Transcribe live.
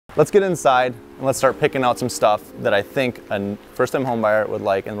Let's get inside and let's start picking out some stuff that I think a first-time home buyer would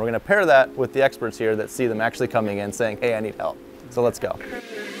like, and we're gonna pair that with the experts here that see them actually coming in saying, hey, I need help. So let's go.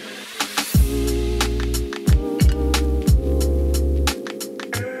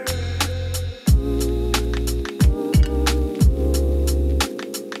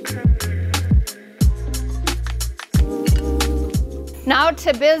 Now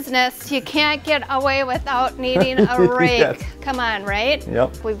to business, you can't get away without needing a rake. Yes. Come on, right?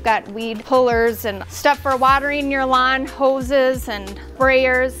 Yep. We've got weed pullers and stuff for watering your lawn, hoses and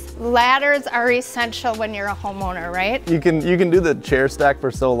sprayers. Ladders are essential when you're a homeowner, right? You can do the chair stack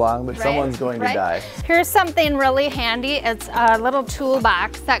for so long, but Right, someone's going to die. Here's something really handy. It's a little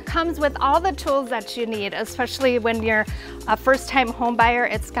toolbox that comes with all the tools that you need, especially when you're a first-time home buyer.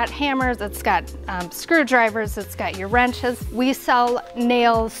 It's got hammers, it's got screwdrivers, it's got your wrenches. We sell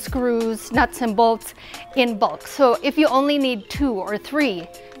nails, screws, nuts and bolts in bulk. So if you only need 2 or 3,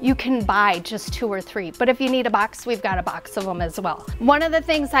 you can buy just 2 or 3. But if you need a box, we've got a box of them as well. One of the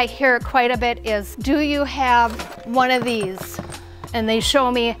things I hear quite a bit is, do you have one of these? And they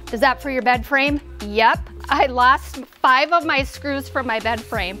show me, is that for your bed frame? Yep. I lost 5 of my screws from my bed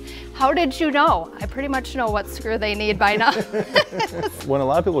frame. How did you know? I pretty much know what screw they need by now. When a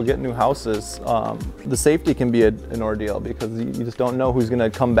lot of people get new houses, the safety can be an ordeal because you just don't know who's gonna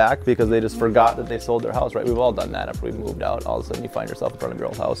come back because they just forgot that they sold their house, right? We've all done that after we've moved out. All of a sudden you find yourself in front of your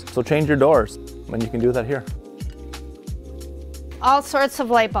old house. So change your doors, and you can do that here. All sorts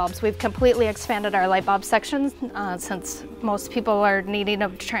of light bulbs. We've completely expanded our light bulb section since most people are needing to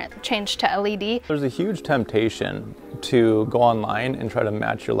change to LED. There's a huge temptation to go online and try to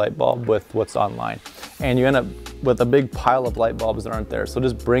match your light bulb with what's online. And you end up with a big pile of light bulbs that aren't there. So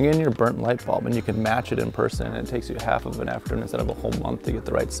just bring in your burnt light bulb and you can match it in person, and it takes you half of an afternoon instead of a whole month to get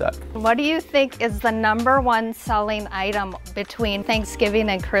the right set. What do you think is the #1 selling item between Thanksgiving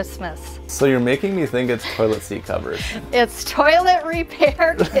and Christmas? So you're making me think it's toilet seat covers. It's toilet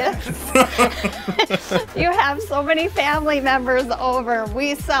repair kits. You have so many family members over.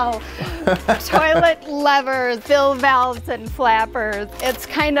 We sell toilet levers, fill valves, and flappers. It's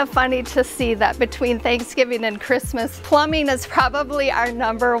kind of funny to see that between Thanksgiving and Christmas, plumbing is probably our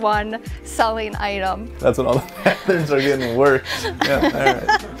 #1 selling item. That's when all the patterns are getting worse. Yeah, all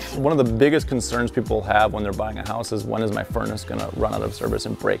right. One of the biggest concerns people have when they're buying a house is, when is my furnace gonna run out of service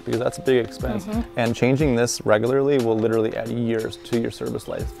and break? Because that's a big expense. And changing this regularly will literally add years to your service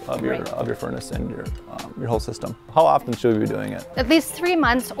life of your furnace and your whole system. How often should we be doing it? At least 3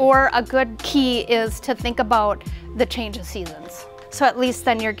 months, or a good key is to think about the change of seasons. So at least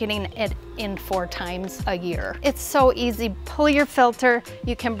then you're getting it in 4 times a year. It's so easy. Pull your filter,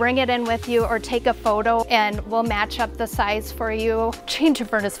 you can bring it in with you or take a photo and we'll match up the size for you. Change your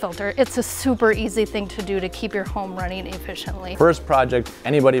furnace filter. It's a super easy thing to do to keep your home running efficiently. First project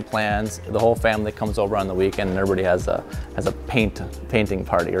anybody plans, the whole family comes over on the weekend and everybody has a painting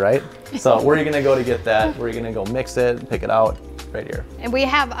party, right? So where are you gonna go to get that? Where are you gonna go mix it, pick it out? Right here. And we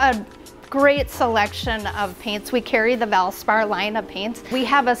have a great selection of paints. We carry the Valspar line of paints. We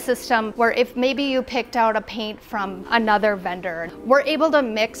have a system where if maybe you picked out a paint from another vendor, we're able to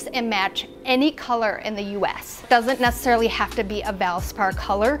mix and match any color in the US. Doesn't necessarily have to be a Valspar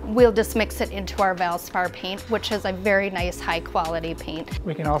color. We'll just mix it into our Valspar paint, which is a very nice high quality paint.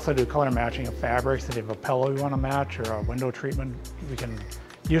 We can also do color matching of fabrics. If you have a pillow you want to match or a window treatment, we can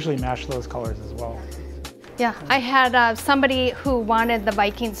usually match those colors as well. Yeah, I had somebody who wanted the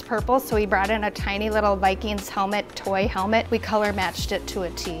Vikings purple, so he brought in a tiny little Vikings helmet, toy helmet. We color matched it to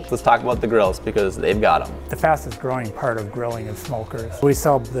a T. Let's talk about the grills because they've got them. The fastest growing part of grilling is smokers. We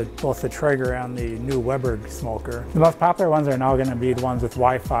sell both the Traeger and the new Weber smoker. The most popular ones are now going to be the ones with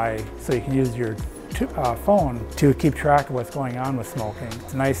Wi-Fi, so you can use your phone to keep track of what's going on with smoking.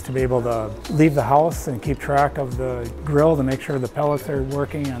 It's nice to be able to leave the house and keep track of the grill to make sure the pellets are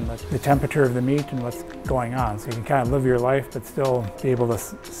working and the temperature of the meat and what's going on. So you can kind of live your life but still be able to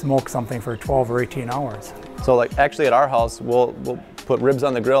smoke something for 12 or 18 hours. So like actually at our house, we'll put ribs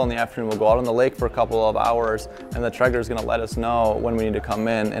on the grill in the afternoon. We'll go out on the lake for a couple of hours and the Traeger is going to let us know when we need to come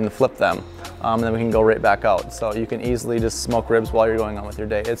in and flip them. And then we can go right back out. So you can easily just smoke ribs while you're going on with your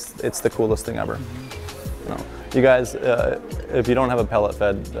day. It's the coolest thing ever. No. You guys, if you don't have a pellet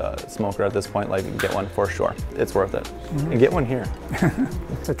fed smoker at this point, like, get one for sure. It's worth it. And get one here.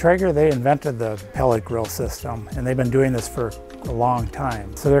 So Traeger, they invented the pellet grill system and they've been doing this for a long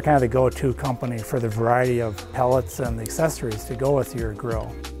time. So they're kind of the go-to company for the variety of pellets and the accessories to go with your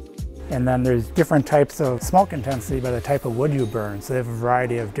grill. And then there's different types of smoke intensity by the type of wood you burn. So they have a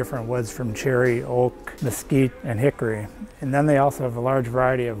variety of different woods from cherry, oak, mesquite, and hickory. And then they also have a large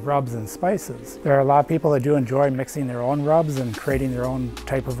variety of rubs and spices. There are a lot of people that do enjoy mixing their own rubs and creating their own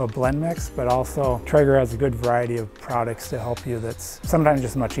type of a blend mix, but also Traeger has a good variety of products to help you that's sometimes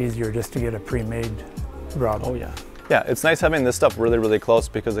just much easier just to get a pre-made rub. Oh yeah. Yeah, it's nice having this stuff really, really close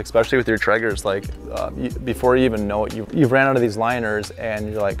because especially with your Traegers, like before you even know it, you've ran out of these liners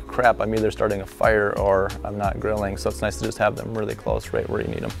and you're like, crap, I'm either starting a fire or I'm not grilling. So it's nice to just have them really close right where you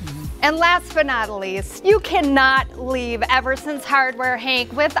need them. And last but not least, you cannot leave Everson's Hardware,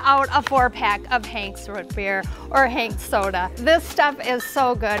 Hank, without a 4-pack of Hank's root beer or Hank's soda. This stuff is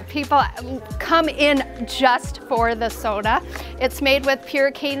so good. People come in just for the soda. It's made with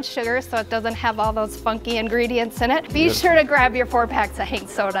pure cane sugar, so it doesn't have all those funky ingredients in it. Be sure to grab your 4-packs of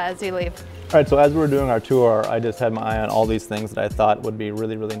Hank's soda as you leave. All right, so as we were doing our tour, I just had my eye on all these things that I thought would be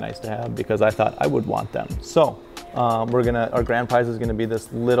really, really nice to have because I thought I would want them. So our grand prize is gonna be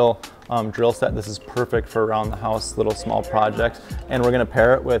this little drill set. This is perfect for around the house, little small projects. And we're gonna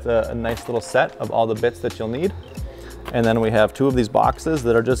pair it with a nice little set of all the bits that you'll need. And then we have 2 of these boxes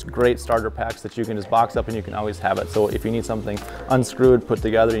that are just great starter packs that you can just box up and you can always have it. So if you need something unscrewed, put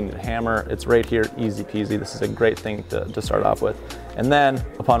together, you need a hammer, it's right here, easy peasy. This is a great thing to start off with. And then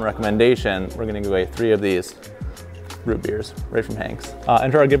upon recommendation, we're gonna give away 3 of these root beers right from Hank's.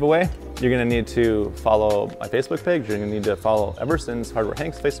 Enter our giveaway. You're gonna need to follow my Facebook page. You're gonna need to follow Everson's Hardware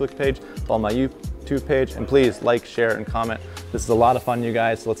Hank's Facebook page, follow my YouTube page, and please like, share, and comment. This is a lot of fun, you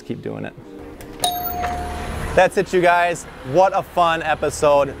guys, so let's keep doing it. That's it, you guys. What a fun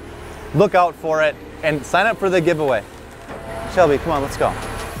episode. Look out for it and sign up for the giveaway. Shelby, come on, let's go.